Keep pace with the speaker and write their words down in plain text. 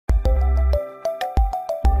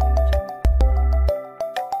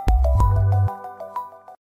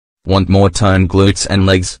Want more toned glutes and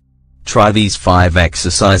legs? Try these 5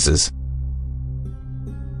 exercises.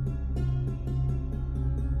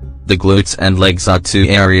 The glutes and legs are 2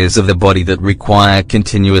 areas of the body that require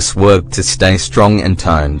continuous work to stay strong and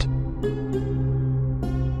toned.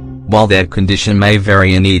 While their condition may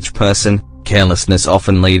vary in each person, carelessness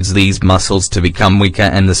often leads these muscles to become weaker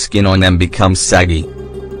and the skin on them becomes saggy.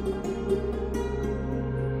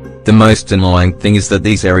 The most annoying thing is that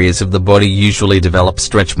these areas of the body usually develop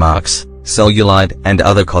stretch marks, cellulite, and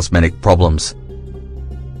other cosmetic problems.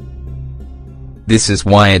 This is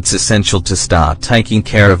why it's essential to start taking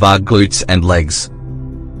care of our glutes and legs.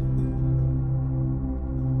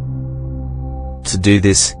 To do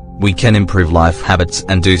this, we can improve life habits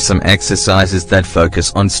and do some exercises that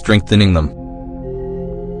focus on strengthening them.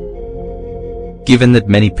 Given that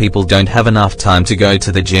many people don't have enough time to go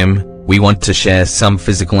to the gym, we want to share some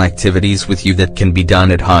physical activities with you that can be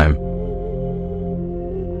done at home.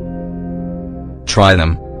 Try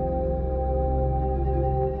them.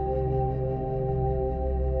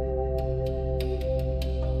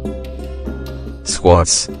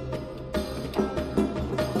 Squats.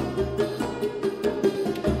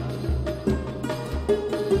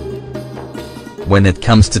 When it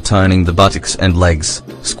comes to toning the buttocks and legs,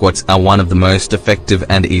 squats are one of the most effective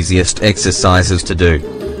and easiest exercises to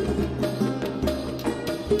do.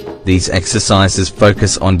 These exercises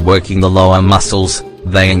focus on working the lower muscles.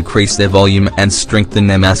 They increase their volume and strengthen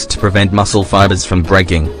their mass to prevent muscle fibers from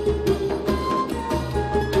breaking.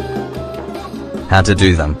 How to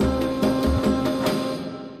do them?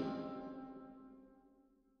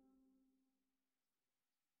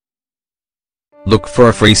 Look for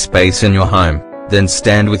a free space in your home, then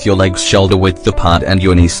stand with your legs shoulder width apart and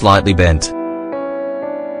your knee slightly bent.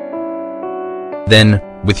 Then,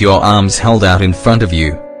 with your arms held out in front of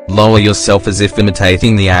you, lower yourself as if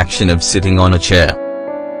imitating the action of sitting on a chair.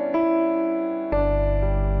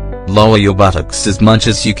 Lower your buttocks as much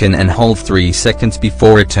as you can and hold 3 seconds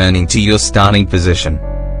before returning to your starting position.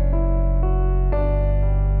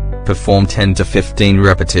 Perform 10 to 15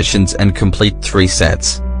 repetitions and complete 3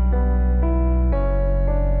 sets.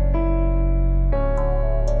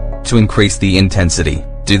 To increase the intensity,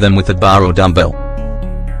 do them with a bar or dumbbell.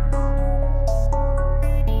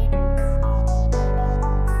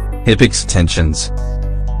 Hip extensions.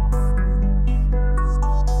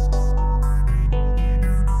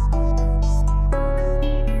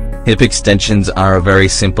 Hip extensions are a very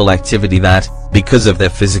simple activity that, because of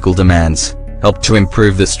their physical demands, help to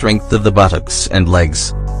improve the strength of the buttocks and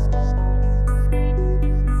legs.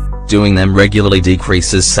 Doing them regularly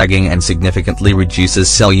decreases sagging and significantly reduces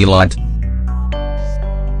cellulite.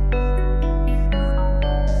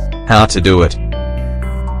 How to do it?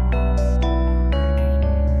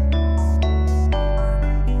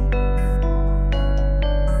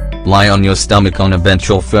 Lie on your stomach on a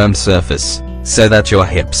bench or firm surface, so that your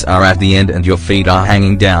hips are at the end and your feet are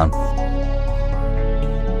hanging down.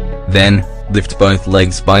 Then, lift both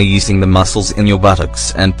legs by using the muscles in your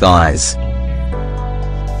buttocks and thighs.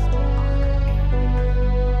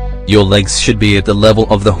 Your legs should be at the level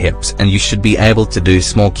of the hips and you should be able to do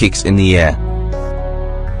small kicks in the air.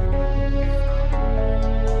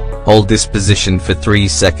 Hold this position for 3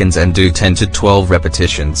 seconds and do 10 to 12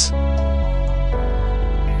 repetitions.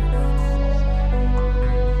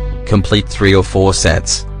 Complete 3 or 4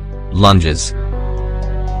 sets. Lunges.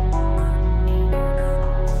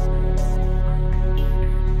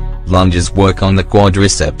 Lunges work on the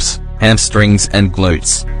quadriceps, hamstrings and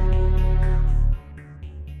glutes.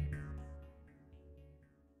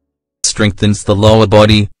 Strengthens the lower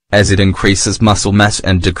body, as it increases muscle mass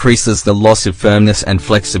and decreases the loss of firmness and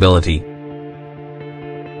flexibility.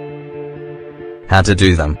 How to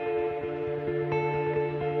do them?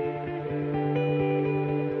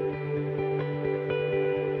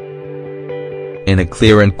 In a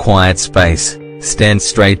clear and quiet space, stand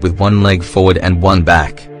straight with one leg forward and one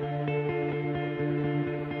back.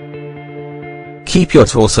 Keep your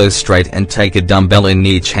torso straight and take a dumbbell in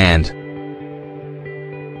each hand.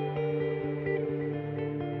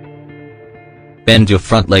 Bend your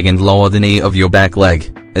front leg and lower the knee of your back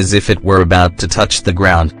leg, as if it were about to touch the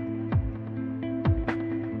ground.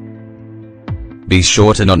 Be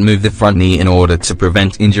sure to not move the front knee in order to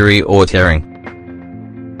prevent injury or tearing.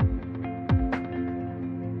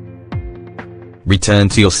 Return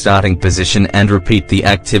to your starting position and repeat the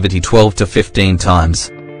activity 12 to 15 times.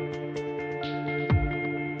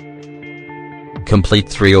 Complete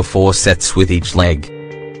 3 or 4 sets with each leg.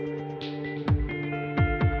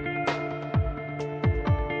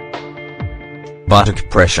 Buttock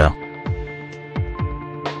pressure.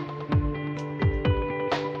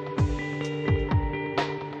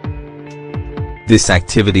 This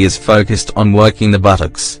activity is focused on working the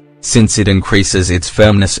buttocks, since it increases its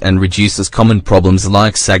firmness and reduces common problems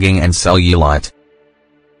like sagging and cellulite.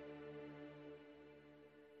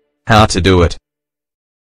 How to do it.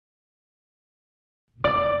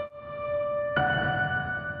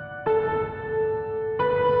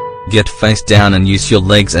 Get face down and use your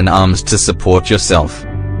legs and arms to support yourself.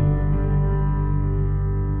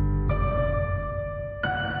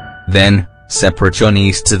 Then, separate your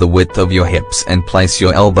knees to the width of your hips and place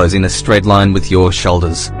your elbows in a straight line with your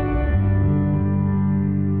shoulders.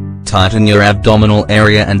 Tighten your abdominal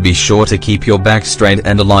area and be sure to keep your back straight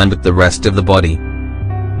and aligned with the rest of the body.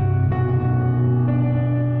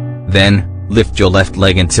 Then, lift your left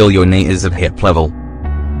leg until your knee is at hip level.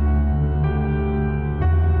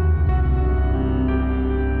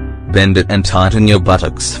 Bend it and tighten your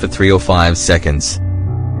buttocks for 3 or 5 seconds.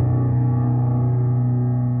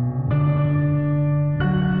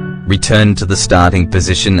 Return to the starting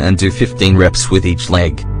position and do 15 reps with each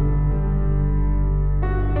leg.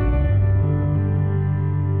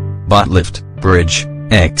 Butt lift, bridge,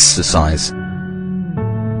 exercise.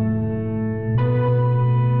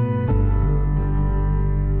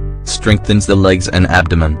 Strengthens the legs and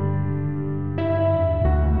abdomen.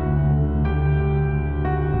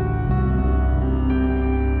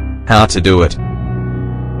 How to do it.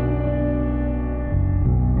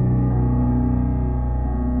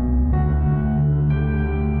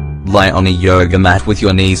 Lie on a yoga mat with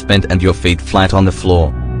your knees bent and your feet flat on the floor.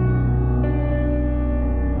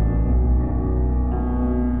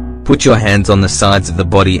 Put your hands on the sides of the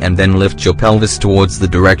body and then lift your pelvis towards the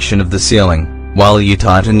direction of the ceiling, while you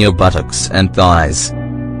tighten your buttocks and thighs.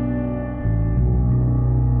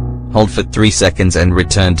 Hold for 3 seconds and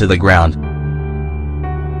return to the ground.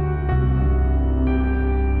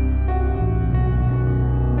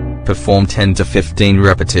 Perform 10 to 15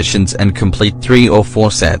 repetitions and complete 3 or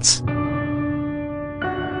 4 sets.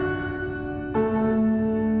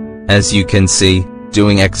 As you can see,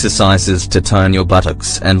 doing exercises to tone your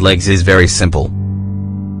buttocks and legs is very simple.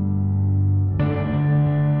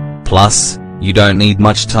 Plus, you don't need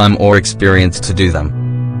much time or experience to do them.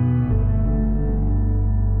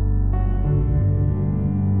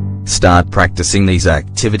 Start practicing these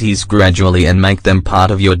activities gradually and make them part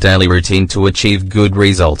of your daily routine to achieve good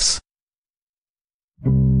results.